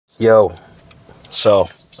Yo, so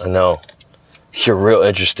I know you're real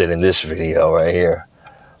interested in this video right here.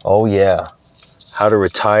 Oh yeah, how to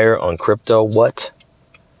retire on crypto. What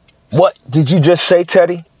did you just say,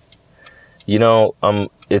 Teddy? You know,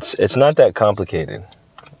 it's not that complicated.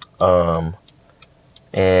 And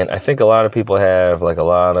I think a lot of people have like a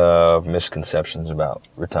lot of misconceptions about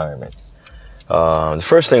retirement. The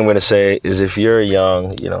first thing I'm going to say is if you're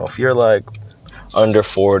young, you know, if you're like under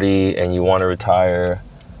 40 and you want to retire,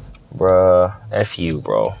 bruh, F you,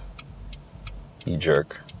 bro. You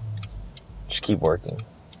jerk. Just keep working.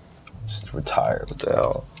 Just retire. What the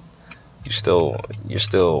hell? You're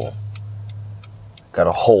still got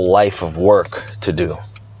a whole life of work to do.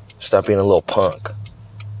 Stop being a little punk.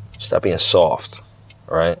 Stop being soft.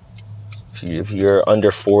 All right? If you're under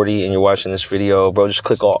 40 and you're watching this video, bro, just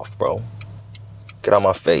click off, bro. Get out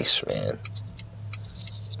my face, man.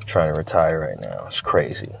 I'm trying to retire right now. It's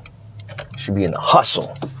crazy. You should be in the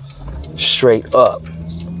hustle. Straight up.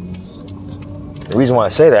 The reason why I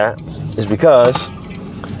say that is because,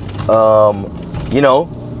 you know,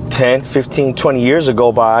 10, 15, 20 years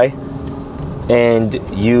ago by and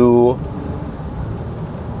you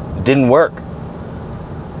didn't work.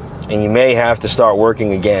 And you may have to start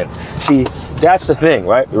working again. See, that's the thing,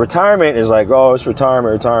 right? Retirement is like, oh, it's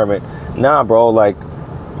retirement. Nah, bro, like,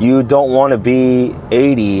 you don't want to be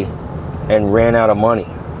 80 and ran out of money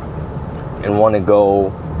and want to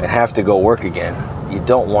go and have to go work again. You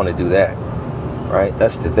don't want to do that, right?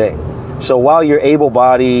 That's the thing. So while you're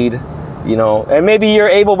able-bodied, you know, and maybe you're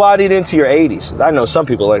able-bodied into your 80s. I know some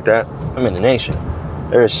people like that. I'm in the nation.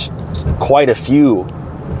 There's quite a few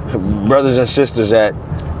brothers and sisters that,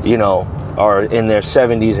 you know, are in their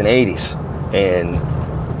 70s and 80s and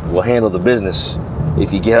will handle the business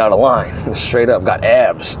if you get out of line. Straight up, got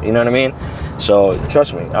abs, you know what I mean? So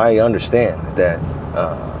trust me, I understand that,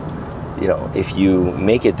 you know, if you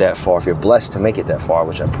make it that far, if you're blessed to make it that far,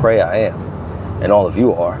 which I pray I am, and all of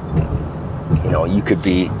you are, you know, you could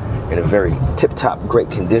be in a very tip-top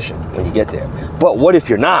great condition when you get there. But what if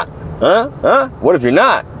you're not? What if you're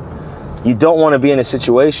not? You don't want to be in a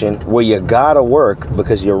situation where you gotta work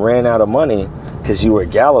because you ran out of money because you were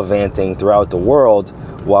gallivanting throughout the world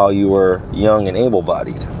while you were young and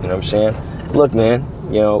able-bodied. You know what I'm saying? Look, man,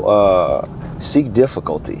 you know, seek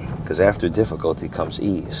difficulty because after difficulty comes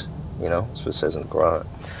ease. You know, that's what it says in the Quran.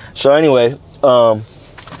 So anyway,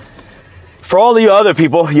 for all of you other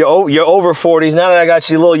people, you're over 40s. Now that I got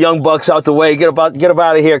you little young bucks out the way, get up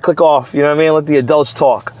out of here, click off. You know what I mean? Let the adults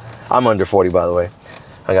talk. I'm under 40, by the way.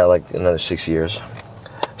 I got like another 6 years.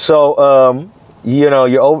 So, you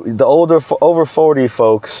know, the over 40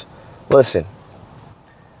 folks, listen,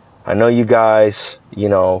 I know you guys, you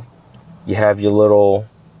know, you have your little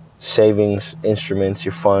savings instruments,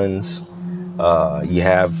 your funds, you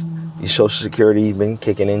have your Social Security you've been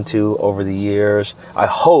kicking into over the years. I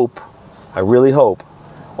really hope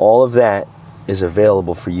all of that is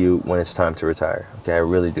available for you when it's time to retire. Okay, I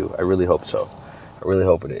really do. I really hope so. I really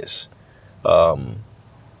hope it is. And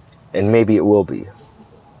maybe it will be.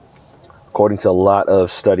 According to a lot of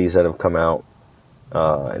studies that have come out,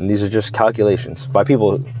 and these are just calculations by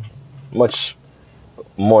people much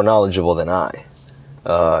more knowledgeable than I.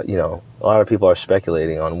 You know, a lot of people are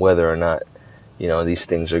speculating on whether or not, you know, these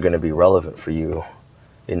things are going to be relevant for you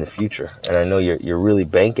in the future. And I know you're really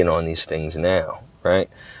banking on these things now, right?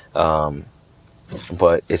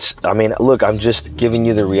 But I mean, look, I'm just giving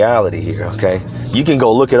you the reality here, okay? You can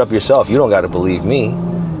go look it up yourself. You don't got to believe me.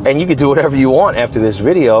 And you can do whatever you want after this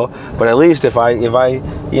video, but at least if I,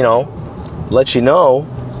 you know, let you know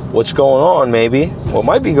what's going on, maybe, what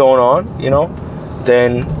might be going on, you know,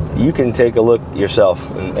 then you can take a look yourself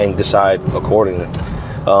and decide accordingly.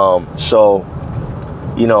 So,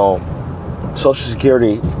 you know, Social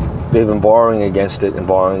Security, they've been borrowing against it,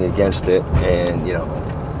 and, you know,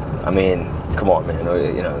 I mean, come on, man,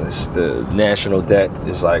 you know, the national debt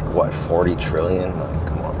is like, what, 40 trillion? Like,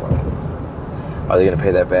 come on, bro. Are they going to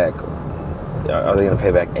pay that back? Are they going to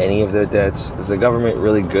pay back any of their debts? Is the government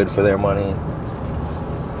really good for their money?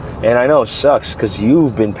 And I know it sucks because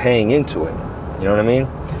you've been paying into it. You know what I mean?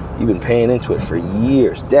 You've been paying into it for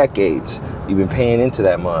years, decades. You've been paying into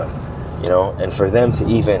that money, you know? And for them to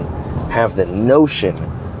even have the notion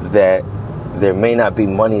that there may not be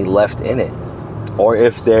money left in it, or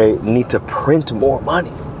if they need to print more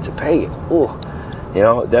money to pay it, ooh, you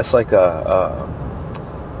know, that's like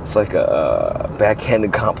it's like a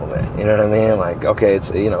backhanded compliment. You know what I mean? Like, okay,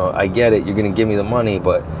 it's, you know, I get it. You're going to give me the money,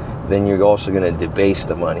 but then you're also going to debase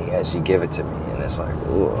the money as you give it to me. And it's like,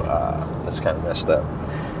 ooh, that's kind of messed up.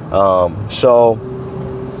 So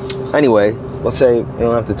anyway, let's say we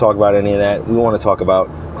don't have to talk about any of that. We want to talk about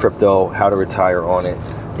crypto, how to retire on it.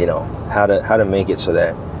 you know, how to make it so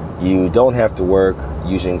that you don't have to work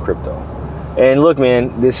using crypto. And look,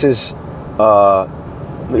 man, this is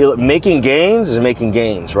making gains is making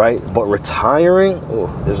gains, right? But retiring,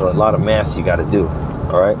 there's a lot of math you got to do,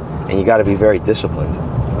 all right? And you got to be very disciplined,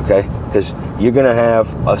 okay? Because you're going to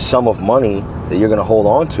have a sum of money that you're going to hold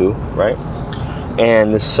on to, right?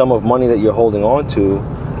 And the sum of money that you're holding on to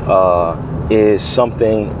is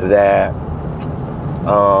something that,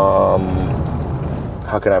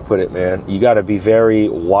 how can I put it, man? You got to be very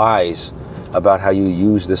wise about how you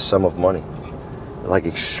use this sum of money. Like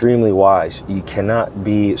extremely wise. You cannot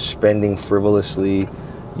be spending frivolously.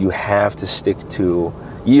 You have to stick to,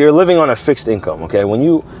 you're living on a fixed income, okay? When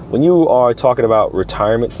you are talking about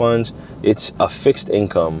retirement funds, it's a fixed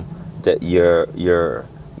income that you're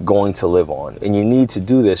going to live on. And you need to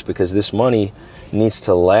do this because this money needs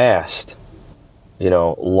to last, you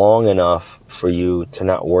know, long enough for you to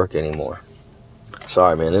not work anymore.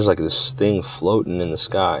 Sorry, man, there's like this thing floating in the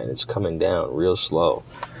sky and it's coming down real slow.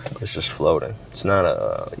 It's just floating. It's not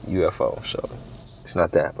a UFO, so it's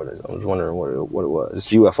not that, but I was wondering what it was.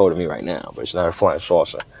 It's UFO to me right now, but it's not a flying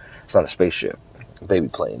saucer. It's not a spaceship, a baby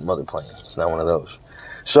plane, mother plane. It's not one of those.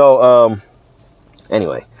 So,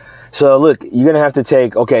 anyway, so look, you're going to have to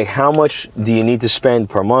take, okay, how much do you need to spend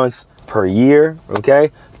per month, per year,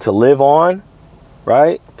 okay, to live on,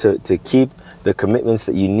 right, to keep the commitments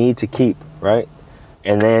that you need to keep, right?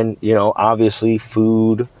 And then, you know, obviously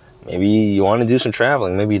food. Maybe you want to do some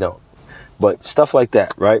traveling, maybe you don't. But stuff like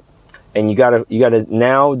that, right? And you gotta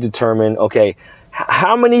now determine, okay,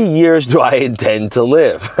 how many years do I intend to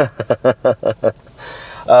live?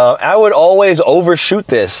 I would always overshoot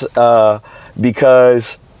this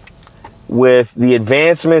because with the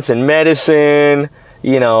advancements in medicine,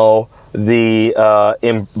 you know, the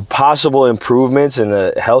possible improvements in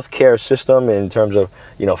the healthcare system in terms of,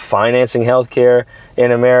 you know, financing healthcare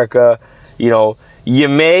in America, you know, you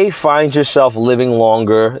may find yourself living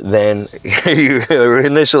longer than you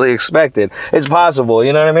initially expected. It's possible,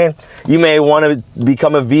 you know what I mean? You may want to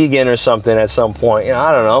become a vegan or something at some point, you know,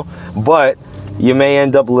 I don't know. But you may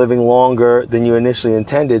end up living longer than you initially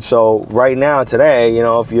intended. So right now, today, you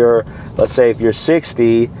know, if you're, let's say if you're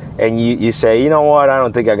 60 and you say, you know what, I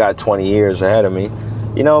don't think I got 20 years ahead of me,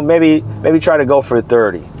 you know, maybe try to go for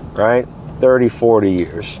 30, right? 30, 40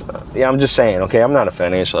 years. Yeah, I'm just saying, okay, I'm not a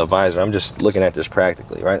financial advisor. I'm just looking at this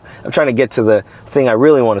practically, right? I'm trying to get to the thing I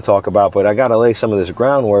really want to talk about, but I got to lay some of this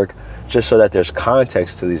groundwork just so that there's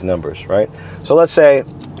context to these numbers, right? So let's say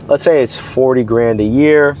it's 40 grand a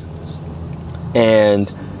year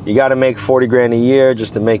and you got to make 40 grand a year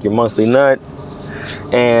just to make your monthly nut.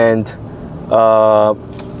 And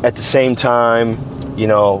at the same time, you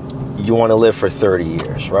know, you want to live for 30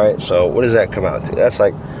 years, right? So what does that come out to? That's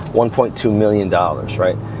like $1.2 million,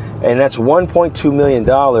 right? And that's $1.2 million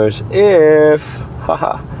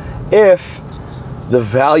if the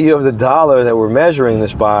value of the dollar that we're measuring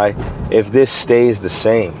this by, if this stays the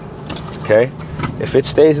same, okay? If it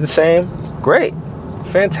stays the same, great,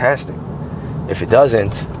 fantastic. If it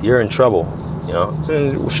doesn't, you're in trouble, you know?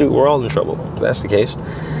 And shoot, we're all in trouble if that's the case.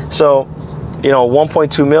 So, you know,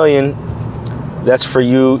 1.2 million, that's for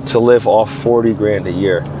you to live off 40 grand a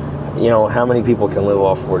year. You know, how many people can live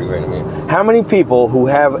off 40 grand a year? How many people who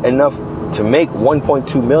have enough to make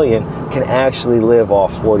 1.2 million can actually live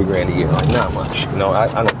off 40 grand a year? Like, not much. You know,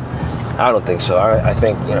 I don't think so. I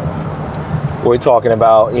think, you know, we're talking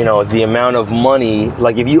about, you know, the amount of money,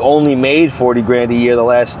 like if you only made 40 grand a year the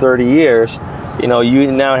last 30 years, you know, you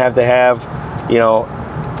now have to have, you know,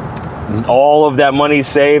 all of that money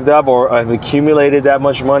saved up or have accumulated that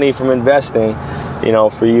much money from investing, you know,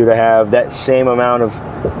 for you to have that same amount of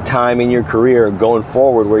time in your career going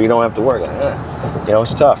forward where you don't have to work. Like, you know,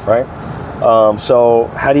 it's tough, right? So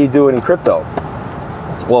how do you do it in crypto?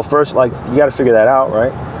 Well, first, like, you got to figure that out,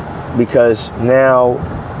 right? Because now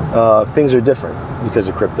things are different because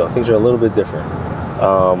of crypto. Things are a little bit different.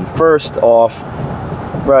 First off,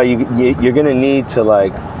 bro, you're going to need to,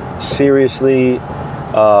 like, seriously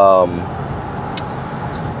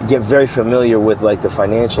get very familiar with, like, the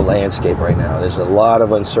financial landscape right now. There's a lot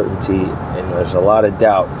of uncertainty and there's a lot of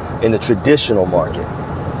doubt in the traditional market,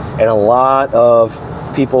 and a lot of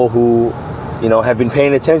people who, you know, have been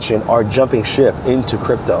paying attention are jumping ship into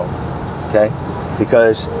crypto, okay?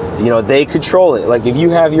 Because, you know, they control it. Like, if you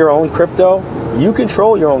have your own crypto, you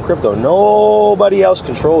control your own crypto. Nobody else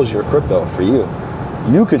controls your crypto for you.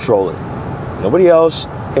 You control it. Nobody else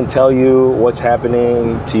can tell you what's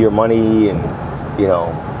happening to your money, and, you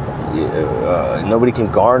know, nobody can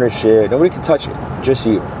garnish it. Nobody can touch it. Just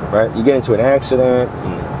you, right? You get into an accident,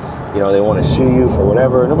 and, you know, they want to sue you for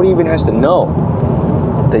whatever. Nobody even has to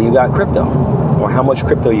know that you got crypto or how much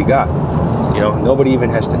crypto you got. Nobody even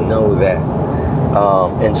has to know that.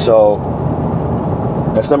 And so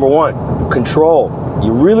that's number one, control.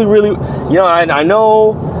 You really, really, I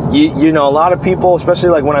know, a lot of people, especially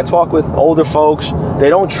like when I talk with older folks, they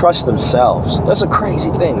don't trust themselves. That's a crazy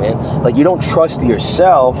thing, man. Like, you don't trust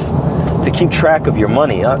yourself to keep track of your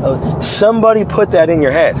money. Somebody put that in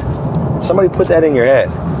your head. Somebody put that in your head.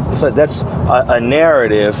 It's like, that's a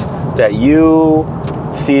narrative that you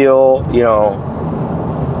feel,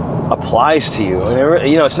 applies to you. And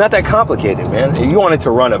it's not that complicated, man. If you wanted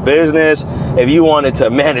to run a business, if you wanted to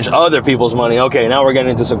manage other people's money, okay, now we're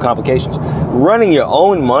getting into some complications. Running your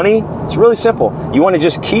own money, it's really simple. You want to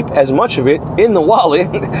just keep as much of it in the wallet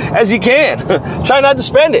as you can. Try not to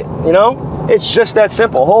spend it, It's just that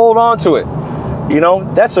simple. Hold on to it.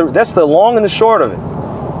 That's the long and the short of it.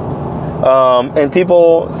 And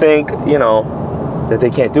people think, that they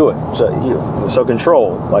can't do it. So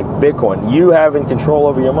control, like Bitcoin, you having control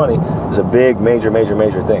over your money is a big, major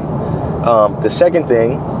thing. The second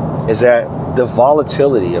thing is that the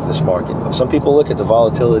volatility of this market. Some people look at the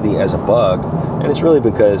volatility as a bug, and it's really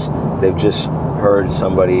because they've just heard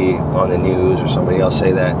somebody on the news or somebody else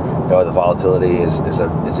say that the volatility is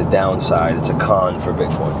a downside, it's a con for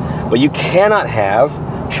Bitcoin. But you cannot have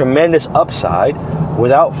tremendous upside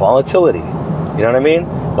without volatility. You know what I mean?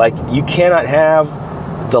 Like, you cannot have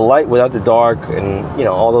the light without the dark, and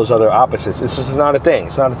all those other opposites. It's just not a thing.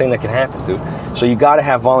 It's not a thing that can happen, dude. So you got to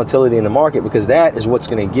have volatility in the market, because that is what's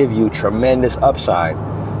going to give you tremendous upside.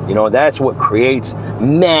 That's what creates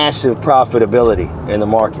massive profitability in the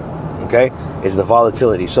market. Okay, is the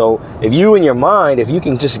volatility. So if you in your mind, if you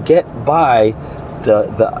can just get by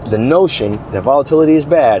the notion that volatility is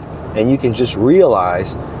bad, and you can just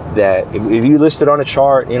realize that if you listed on a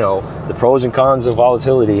chart, the pros and cons of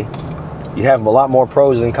volatility, you have a lot more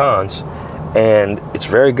pros than cons, and it's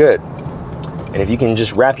very good. And if you can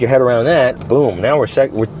just wrap your head around that, boom, now we're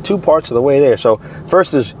 2 parts of the way there. So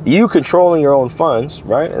first is you controlling your own funds,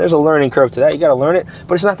 right? And there's a learning curve to that. You got to learn it,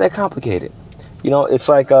 but it's not that complicated. It's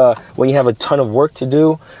like when you have a ton of work to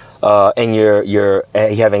do, and you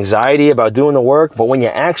have anxiety about doing the work, but when you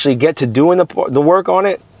actually get to doing the work on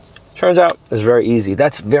it, turns out it's very easy.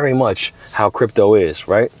 That's very much how crypto is,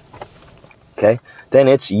 right? Okay. Then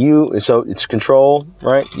it's you, so it's control,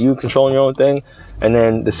 right? You controlling your own thing. And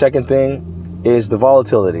then the second thing is the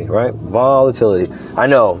volatility, right? Volatility. I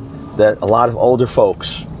know that a lot of older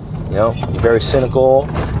folks, you're very cynical,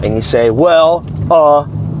 and you say, well,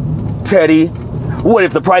 Teddy, what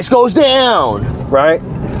if the price goes down, right?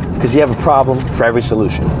 Because you have a problem for every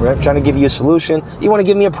solution, right? I'm trying to give you a solution. You want to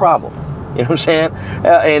give me a problem. You know what I'm saying?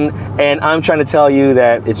 And I'm trying to tell you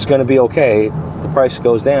that it's going to be okay. The price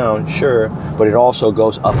goes down, sure, but it also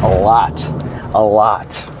goes up a lot,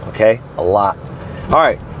 okay? A lot. All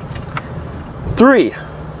right. 3.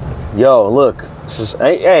 Yo, look,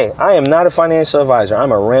 hey, I am not a financial advisor.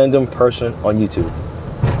 I'm a random person on YouTube.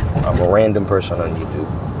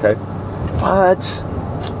 Okay?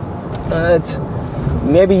 But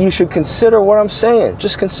maybe you should consider what I'm saying.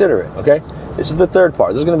 Just consider it, okay? This is the third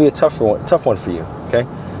part. This is going to be a tough one for you, okay?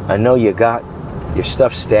 I know you got your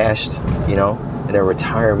stuff stashed, in a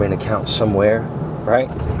retirement account somewhere,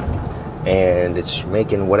 right? And it's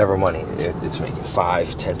making whatever money. It's making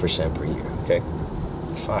 5-10% per year, okay?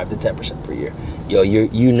 5 to 10% per year. Yo,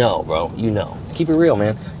 bro. Keep it real,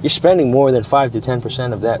 man. You're spending more than 5 to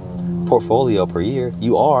 10% of that portfolio per year.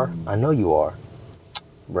 You are. I know you are.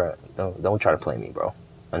 Bro, don't try to play me, bro.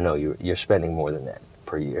 I know you're spending more than that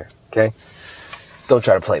per year, okay? Don't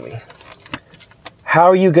try to play me. How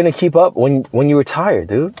are you going to keep up when you retire,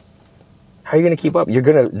 dude? How are you going to keep up? You're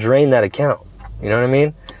going to drain that account. You know what I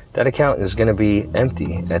mean? That account is going to be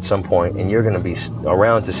empty at some point, and you're going to be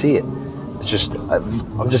around to see it. It's just,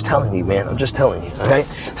 I'm just telling you, man. I'm just telling you, okay?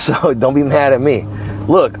 So don't be mad at me.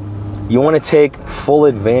 Look, you want to take full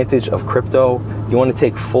advantage of crypto? You want to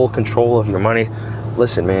take full control of your money?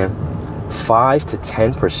 Listen, man, 5 to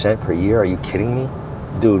 10% per year. Are you kidding me?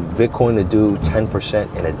 Dude, Bitcoin to do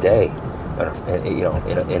 10% in a day,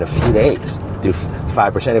 in a few days. Do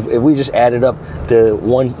 5%. If we just added up the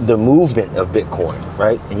movement of Bitcoin,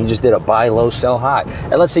 right? And you just did a buy low, sell high.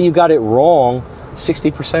 And let's say you got it wrong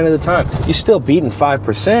 60% of the time. You're still beating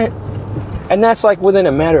 5%. And that's like within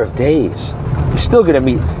a matter of days. You're still gonna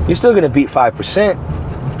beat 5%.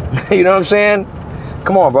 You know what I'm saying?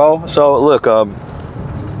 Come on, bro. So look,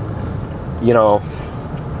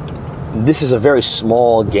 this is a very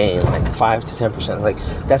small gain, like 5 to 10%.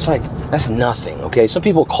 That's nothing, okay? Some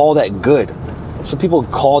people call that good. Some people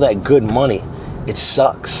call that good money. It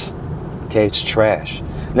sucks, okay? It's trash.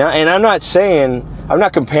 Now, and I'm not saying I'm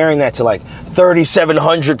not comparing that to like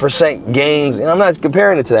 3,700% gains. And I'm not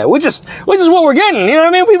comparing it to that, which is what we're getting. You know what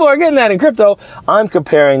I mean? People are getting that in crypto. I'm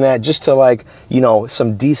comparing that just to like, you know,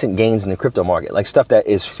 some decent gains in the crypto market, like stuff that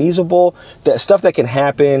is feasible, that stuff that can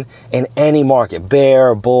happen in any market,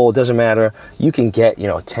 bear, bull, doesn't matter. You can get, you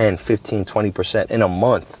know, 10, 15, 20% in a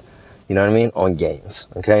month, you know what I mean, on gains,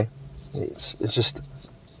 okay? It's just,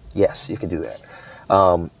 yes, you can do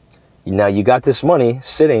that. Now you got this money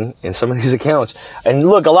sitting in some of these accounts. And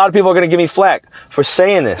look, a lot of people are going to give me flack for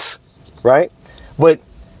saying this, right? But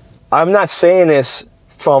I'm not saying this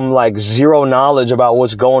from like zero knowledge about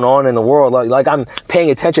what's going on in the world. Like I'm paying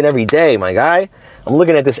attention every day, my guy. I'm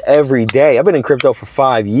looking at this every day. I've been in crypto for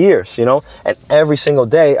 5 years, you know, and every single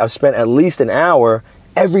day I've spent at least an hour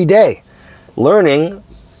every day learning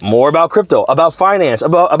more about crypto, about finance,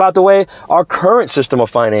 about the way our current system of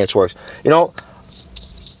finance works. You know,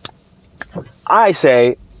 I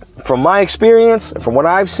say, from my experience, from what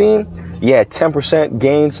I've seen, yeah, 10%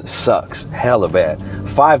 gains sucks. Hella bad.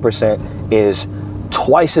 5% is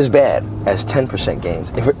twice as bad as 10%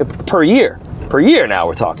 gains per year. Per year now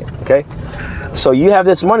we're talking, okay? So you have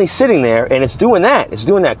this money sitting there and it's doing that. It's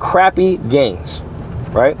doing that crappy gains,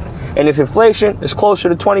 right? And if inflation is closer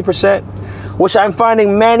to 20%, which I'm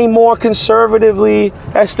finding many more conservatively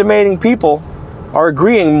estimating people are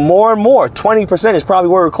agreeing more and more, 20% is probably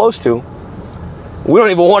where we're close to. We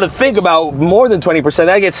don't even want to think about more than 20%.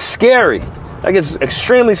 That gets scary. That gets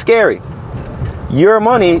extremely scary. Your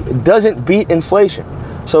money doesn't beat inflation.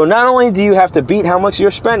 So not only do you have to beat how much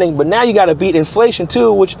you're spending, but now you got to beat inflation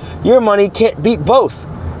too, which your money can't beat both.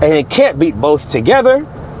 And it can't beat both together,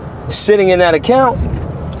 sitting in that account.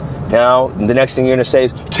 Now, the next thing you're going to say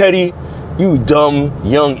is, Teddy, you dumb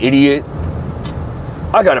young idiot.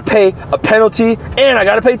 I got to pay a penalty and I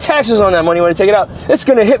got to pay taxes on that money when I take it out. It's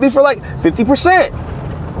going to hit me for like 50%.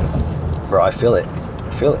 Bro, I feel it.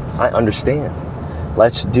 I feel it. I understand.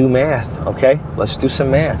 Let's do math, okay? Let's do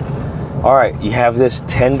some math. All right, you have this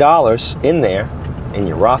 $10 in there in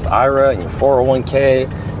your Roth IRA and your 401k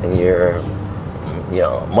and your, you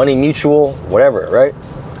know, Money Mutual, whatever, right?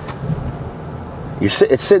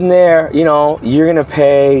 It's sitting there, you know, you're going to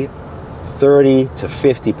pay 30 to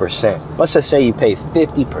 50%. Let's just say you pay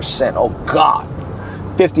 50%. Oh God,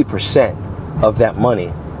 50% of that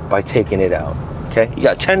money by taking it out. Okay, you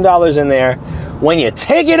got $10 in there. When you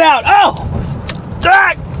take it out, oh,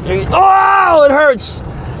 it hurts.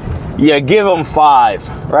 You give them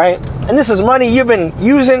 5, right? And this is money you've been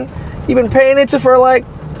using, you've been paying into for like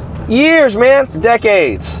years, man, for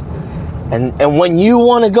decades. And when you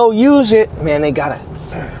want to go use it, man, they gotta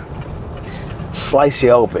slice you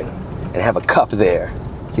open and have a cup there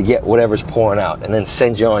to get whatever's pouring out and then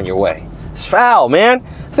send you on your way. It's foul, man.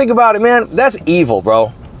 Think about it, man. That's evil,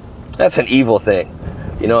 bro. That's an evil thing.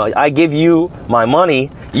 You know, I give you my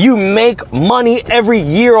money. You make money every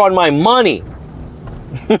year on my money.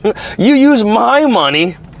 You use my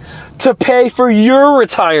money to pay for your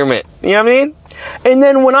retirement. You know what I mean? And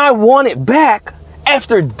then when I want it back,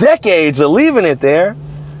 after decades of leaving it there,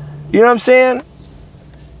 you know what I'm saying?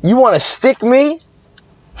 You want to stick me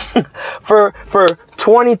for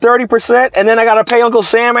 20, 30%, and then I got to pay Uncle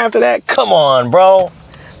Sam after that? Come on, bro.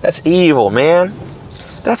 That's evil, man.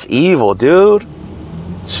 That's evil, dude.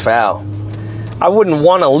 It's foul. I wouldn't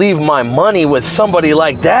want to leave my money with somebody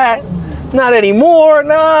like that. Not anymore.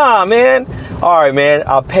 Nah, man. All right, man.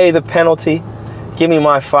 I'll pay the penalty. Give me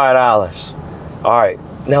my $5. All right.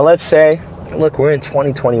 Now let's say, look, we're in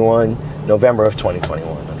 2021, November of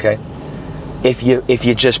 2021, okay? If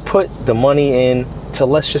you just put the money in to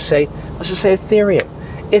let's just say Ethereum.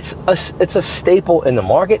 It's a staple in the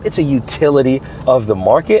market. It's a utility of the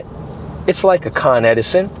market. It's like a Con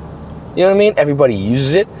Edison. You know what I mean? Everybody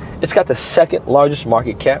uses it. It's got the second largest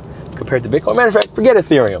market cap compared to Bitcoin. Matter of fact, forget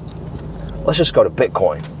Ethereum. Let's just go to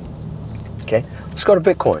Bitcoin. Okay? Let's go to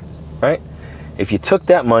Bitcoin, right? If you took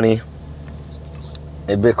that money,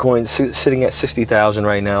 and Bitcoin sitting at 60,000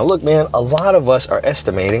 right now. Look, man, a lot of us are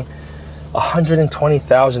estimating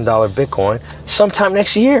 $120,000 Bitcoin sometime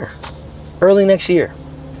next year, early next year.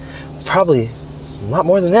 Probably a lot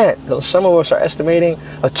more than that. Some of us are estimating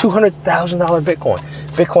a $200,000 Bitcoin.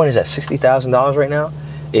 Bitcoin is at $60,000 right now.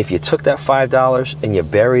 If you took that $5 and you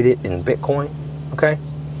buried it in Bitcoin, okay,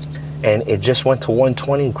 and it just went to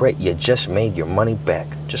 120, great. You just made your money back,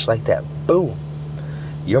 just like that. Boom.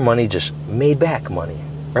 Your money just made back money,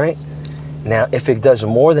 right? Now, if it does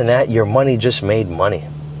more than that, your money just made money.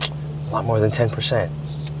 A lot more than 10%.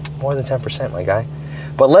 More than 10%, my guy.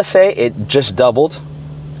 But let's say it just doubled,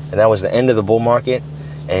 and that was the end of the bull market,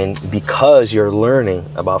 and because you're learning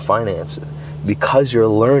about finance, because you're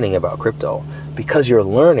learning about crypto, because you're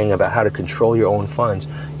learning about how to control your own funds,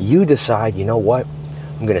 you decide, you know what,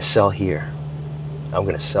 I'm going to sell here. I'm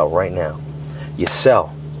going to sell right now. You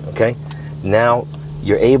sell, okay? Now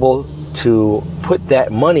you're able to put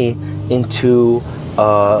that money into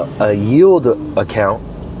a yield account,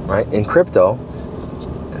 right, in crypto.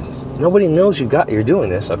 Nobody knows you're doing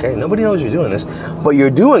this, okay? Nobody knows you're doing this, but you're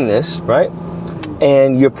doing this, right?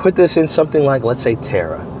 And you put this in something like, let's say,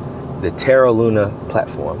 Terra, the Terra Luna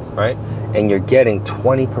platform, right? And you're getting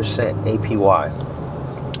 20%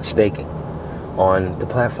 APY staking on the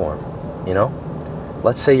platform, you know?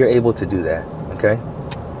 Let's say you're able to do that, okay?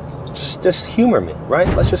 Just humor me, right?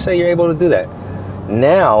 Let's just say you're able to do that.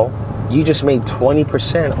 Now, you just made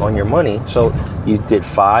 20% on your money. So you did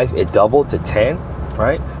 5, it doubled to 10,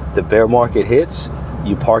 right? The bear market hits,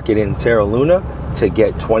 you park it in Terra Luna to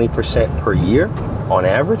get 20% per year on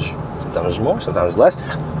average. Sometimes more, sometimes less.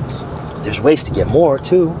 There's ways to get more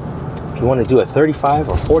too. If you want to do a 35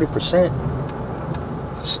 or 40%,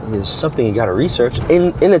 it's something you got to research.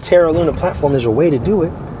 In the Terra Luna platform, there's a way to do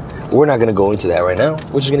it. We're not going to go into that right now.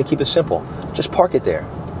 We're just going to keep it simple. Just park it there.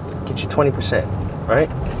 Get you 20%, right?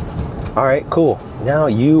 All right, cool. Now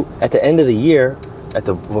you, at the end of the year,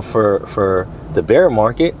 for the bear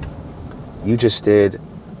market, you just did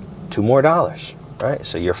 $2 more, right?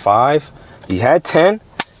 So you're 5, you had 10,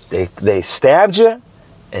 they stabbed you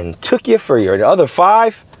and took you for your other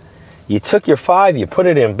 5. You took your 5, you put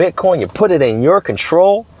it in Bitcoin, you put it in your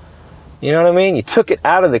control. You know what I mean? You took it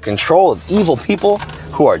out of the control of evil people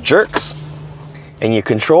who are jerks, and you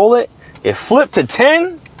control it. It flipped to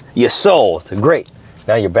 10, you sold. Great.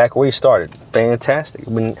 Now you're back where you started. Fantastic.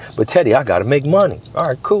 But Teddy, I got to make money. All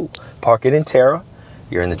right, cool. Park it in Terra.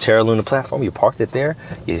 You're in the Terra Luna platform. You parked it there.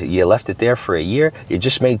 You left it there for a year. You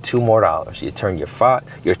just made $2 more. You turned your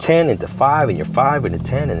 10 into 5, and your 5 into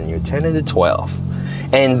 10, and then your 10 into 12.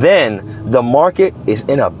 And then the market is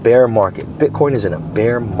in a bear market. Bitcoin is in a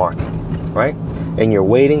bear market, right? And you're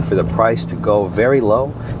waiting for the price to go very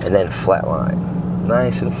low and then flatline,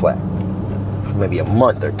 nice and flat, for maybe a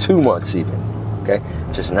month or 2 months even, okay?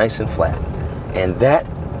 Just nice and flat. And that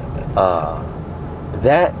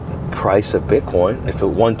price of Bitcoin, if it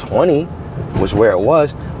 120 was where it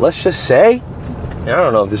was, let's just say, and I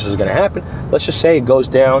don't know if this is going to happen, let's just say it goes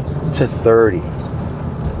down to 30.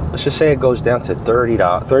 Let's just say it goes down to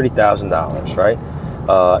 $30,000, right?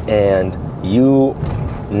 And you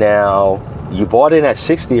bought in at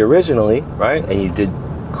 60 originally, right? And you did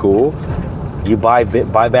cool. You buy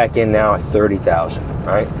back in now at 30,000,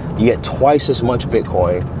 right? You get twice as much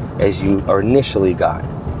Bitcoin as you initially got,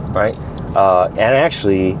 right? And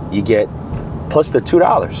actually, you get plus the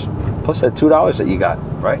 $2 that you got,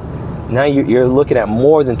 right? Now you're looking at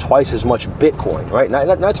more than twice as much Bitcoin, right?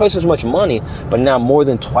 Not twice as much money, but now more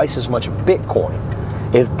than twice as much Bitcoin.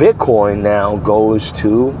 If Bitcoin now goes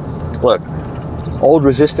to, look, old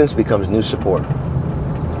resistance becomes new support.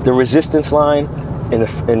 The resistance line in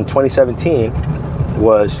 2017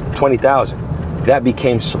 was 20,000. That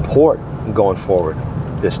became support going forward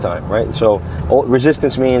this time, right? So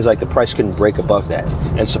resistance means like the price couldn't break above that,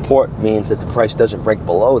 and support means that the price doesn't break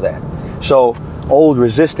below that. So old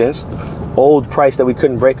resistance, old price that we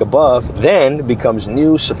couldn't break above, then becomes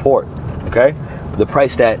new support, okay? The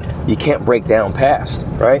price that you can't break down past,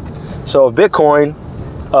 right? So if Bitcoin,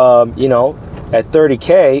 at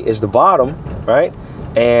 30K is the bottom, right?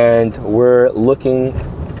 And we're looking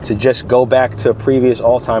to just go back to a previous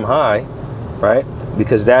all-time high, right?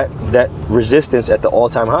 Because that resistance at the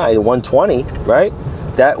all-time high, 120, right?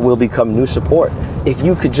 That will become new support. If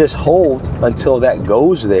you could just hold until that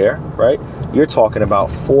goes there, right? You're talking about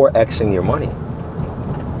 4xing your money.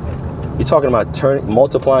 You're talking about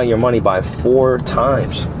multiplying your money by 4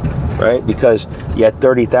 times, right? Because you had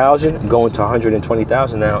 30,000, going to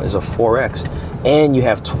 120,000 now is a 4x, and you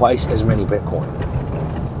have twice as many Bitcoin.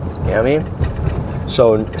 You know what I mean?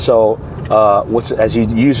 So as you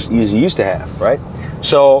used to have, right?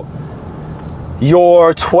 So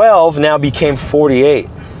your 12 now became 48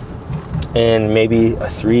 in maybe a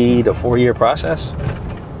 3 to 4 year process,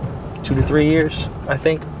 2 to 3 years, I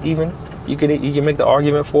think. Even you can make the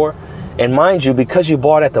argument for. And mind you, because you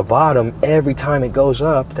bought at the bottom, every time it goes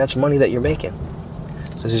up, that's money that you're making,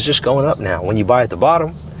 because it's just going up now. When you buy at the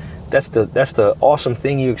bottom, that's the awesome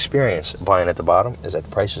thing you experience buying at the bottom, is that the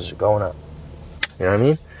prices are going up. You know what I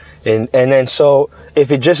mean? And then so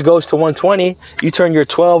if it just goes to 120, you turn your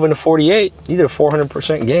 12 into 48, you did a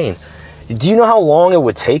 400% gain. Do you know how long it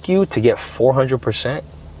would take you to get 400%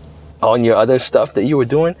 on your other stuff that you were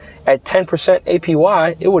doing? At 10%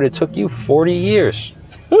 APY, it would have took you 40 years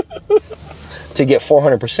to get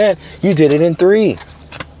 400%. You did it in 3.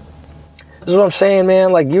 This is what I'm saying,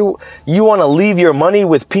 man. Like you want to leave your money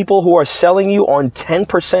with people who are selling you on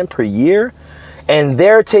 10% per year, and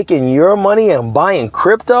they're taking your money and buying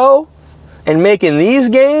crypto and making these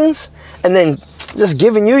gains, and then just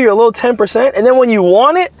giving you your little 10%. And then when you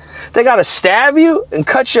want it, they got to stab you and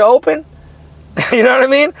cut you open. You know what I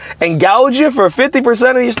mean? And gouge you for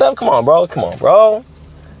 50% of your stuff. Come on, bro. Come on, bro.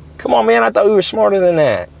 Come on, man. I thought we were smarter than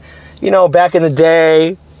that. You know, back in the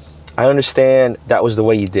day, I understand that was the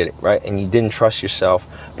way you did it, right? And you didn't trust yourself.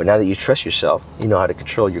 But now that you trust yourself, you know how to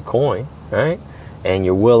control your coin, right? And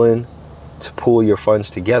you're willing to pool your funds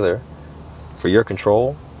together for your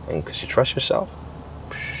control, and because you trust yourself.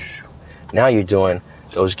 Now you're doing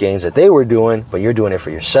those gains that they were doing, but you're doing it for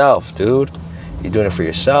yourself, dude. You're doing it for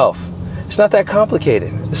yourself. It's not that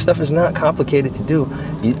complicated. This stuff is not complicated to do.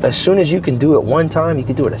 As soon as you can do it one time, you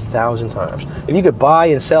can do it 1,000 times. If you could buy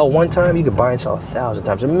and sell one time, you could buy and sell 1,000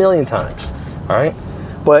 times, 1,000,000 times. All right?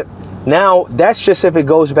 But now that's just if it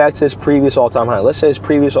goes back to its previous all-time high. Let's say its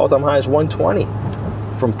previous all-time high is 120.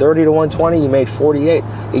 From 30 to 120, you made 48.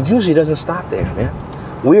 It usually doesn't stop there, man.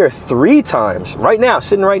 We are 3 times, right now,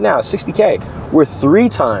 sitting right now, 60K. We're 3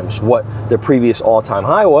 times what the previous all-time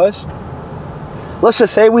high was. Let's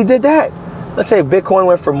just say we did that. Let's say Bitcoin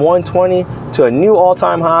went from 120 to a new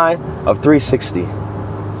all-time high of 360.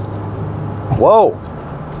 Whoa.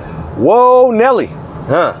 Whoa, Nelly.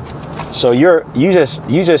 Huh. So you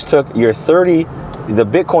just took your 30, the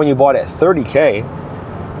Bitcoin you bought at 30K,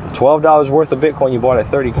 $12 worth of Bitcoin you bought at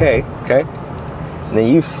 30K, okay? And then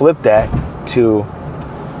you flip that to,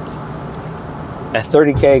 at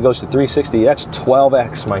 30K it goes to 360. That's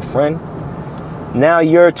 12x, my friend. Now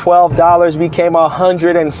your $12 became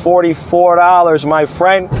 $144, my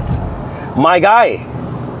friend. My guy.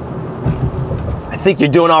 I think you're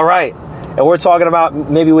doing all right. And we're talking about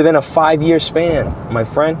maybe within a 5-year span, my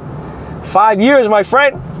friend. 5 years, my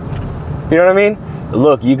friend. You know what I mean?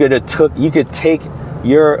 Look, you could take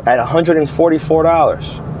your at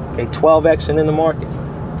 $144. Okay, 12x in the market.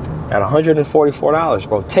 At $144,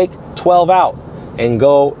 bro. Take 12 out and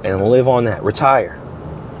go and live on that. Retire.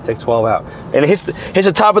 Take 12 out. And it hits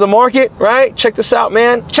the top of the market, right? Check this out,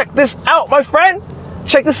 man. Check this out, my friend.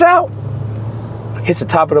 Check this out. Hits the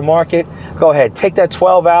top of the market. Go ahead. Take that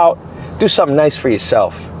 12 out. Do something nice for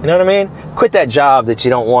yourself. You know what I mean? Quit that job that you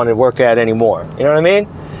don't want to work at anymore. You know what I mean?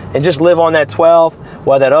 And just live on that 12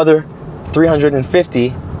 while that other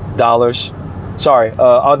 $350, sorry,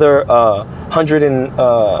 other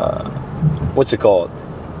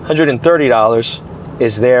 $130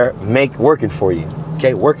 is there working for you.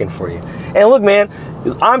 Okay, working for you. And look, man,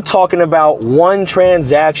 I'm talking about one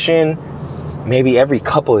transaction maybe every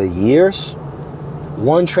couple of years.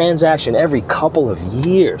 One transaction every couple of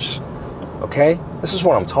years. Okay? This is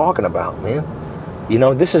what I'm talking about, man. You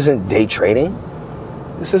know, this isn't day trading.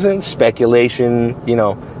 This isn't speculation,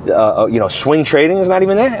 swing trading is not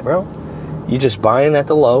even that, bro. You're just buying at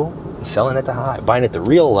the low and selling at the high. Buying at the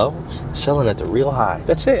real low, selling at the real high.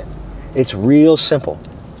 That's it. It's real simple.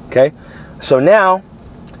 Okay? So now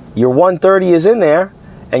your 130 is in there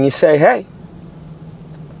and you say, hey,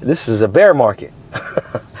 this is a bear market.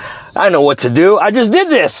 I know what to do. I just did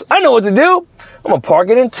this. I know what to do. I'm going to park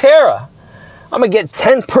it in Terra. I'm going to get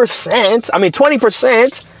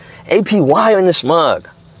 20% APY in this mug.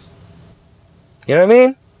 You know what I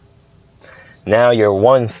mean? Now your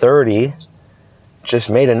 130 just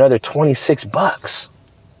made another 26 bucks.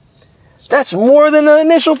 That's more than the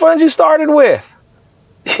initial funds you started with.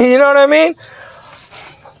 You know what I mean?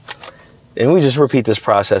 And we just repeat this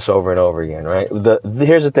process over and over again, right?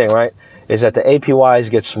 Here's the thing, right? Is that the APYs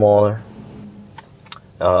get smaller.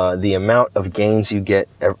 The amount of gains you get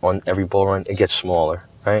on every bull run, it gets smaller,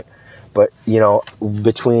 right? But,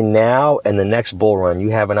 between now and the next bull run,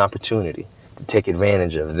 you have an opportunity to take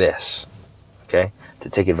advantage of this, okay? To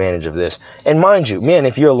take advantage of this. And mind you, man,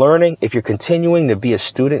 if you're learning, if you're continuing to be a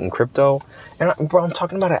student in crypto, and bro, I'm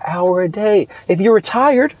talking about an hour a day. If you're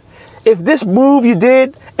retired, if this move you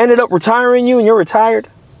did ended up retiring you and you're retired,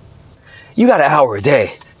 you got an hour a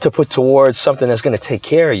day to put towards something that's going to take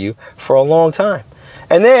care of you for a long time.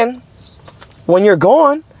 And then when you're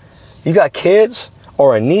gone, you got kids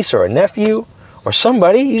or a niece or a nephew or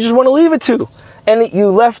somebody you just want to leave it to. And you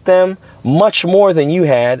left them much more than you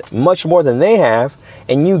had, much more than they have,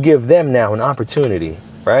 and you give them now an opportunity,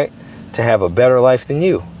 right, to have a better life than you.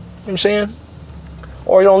 You know what I'm saying?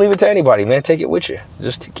 Or you don't leave it to anybody, man. Take it with you.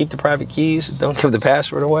 Just keep the private keys. Don't give the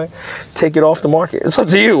password away. Take it off the market. It's up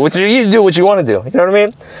to you. You do what you want to do. You know what I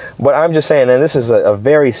mean? But I'm just saying, and this is a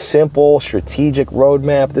very simple, strategic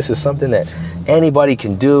roadmap. This is something that anybody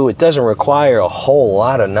can do. It doesn't require a whole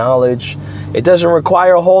lot of knowledge. It doesn't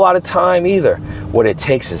require a whole lot of time either. What it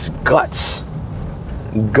takes is guts.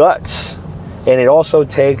 Guts. And it also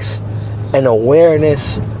takes an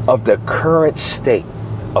awareness of the current state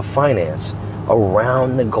of finance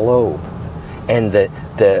around the globe, and the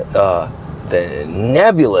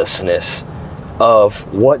nebulousness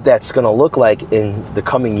of what that's going to look like in the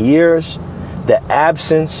coming years, the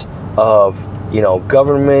absence of,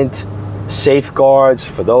 government safeguards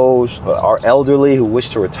for those who are elderly who wish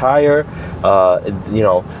to retire,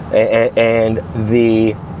 and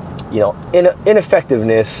the,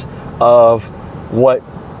 ineffectiveness of what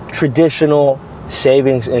traditional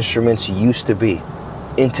savings instruments used to be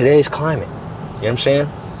in today's climate. You know what I'm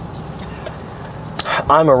saying?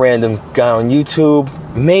 I'm a random guy on YouTube.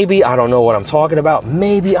 Maybe I don't know what I'm talking about.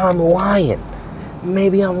 Maybe I'm lying.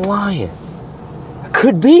 Maybe I'm lying.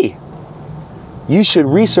 Could be. You should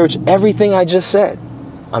research everything I just said.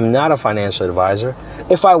 I'm not a financial advisor.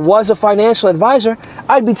 If I was a financial advisor,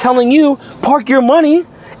 I'd be telling you, park your money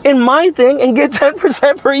in my thing and get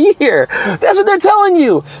 10% per year. That's what they're telling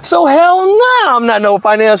you. So hell no, I'm not no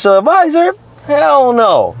financial advisor. Hell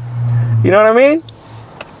no. You know what I mean?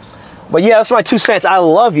 But yeah, that's my 2 cents. I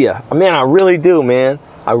love you. Man, I really do, man.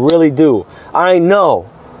 I really do. I know.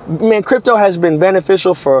 Man, crypto has been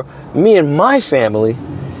beneficial for me and my family,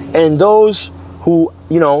 and those who,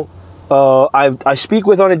 I speak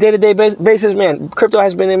with on a day-to-day basis. Man, crypto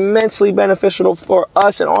has been immensely beneficial for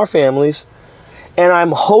us and our families. And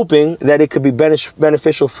I'm hoping that it could be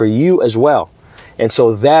beneficial for you as well. And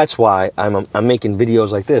so that's why I'm making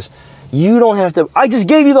videos like this. You don't have to, I just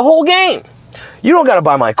gave you the whole game. You don't got to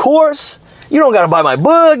buy my course. You don't got to buy my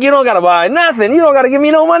book. You don't got to buy nothing. You don't got to give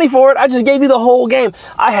me no money for it. I just gave you the whole game.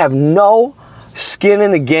 I have no skin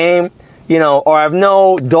in the game, or I have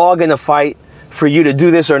no dog in the fight for you to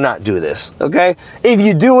do this or not do this, okay? If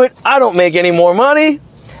you do it, I don't make any more money.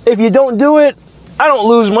 If you don't do it, I don't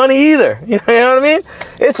lose money either. You know what I mean?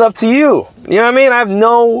 It's up to you. You know what I mean? I have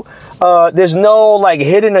no, there's no like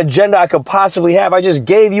hidden agenda I could possibly have. I just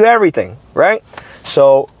gave you everything, right?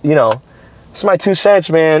 So, it's my 2 cents,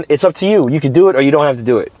 man. It's up to you. You can do it or you don't have to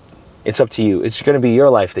do it. It's up to you. It's going to be your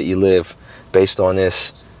life that you live based on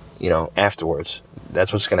this, afterwards.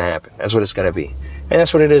 That's what's going to happen. That's what it's going to be. And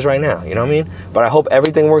that's what it is right now. You know what I mean? But I hope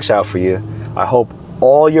everything works out for you. I hope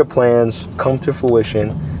all your plans come to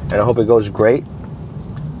fruition, and I hope it goes great.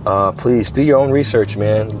 Please do your own research,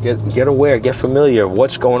 man. Get aware, get familiar with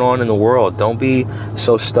what's going on in the world. Don't be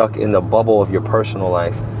so stuck in the bubble of your personal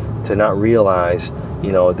life to not realize,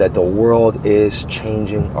 that the world is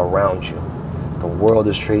changing around you. The world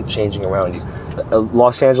is changing around you.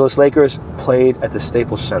 Los Angeles Lakers played at the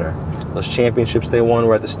Staples Center. Those championships they won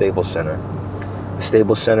were at the Staples Center. The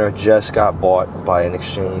Staples Center just got bought by an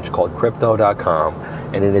exchange called Crypto.com,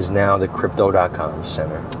 and it is now the Crypto.com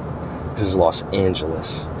Center. This is Los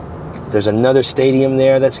Angeles. There's another stadium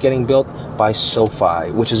there that's getting built by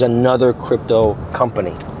SoFi, which is another crypto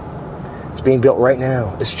company. It's being built right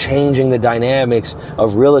now. It's changing the dynamics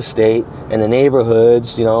of real estate and the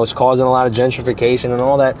neighborhoods. It's causing a lot of gentrification and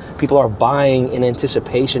all that. People are buying in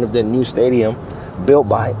anticipation of the new stadium built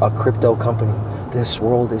by a crypto company. This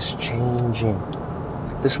world is changing.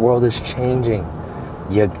 This world is changing.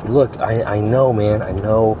 Look, I know, man. I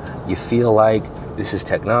know you feel like this is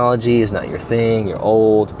technology, is not your thing, you're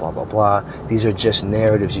old, blah, blah, blah. These are just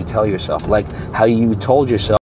narratives you tell yourself, like how you told yourself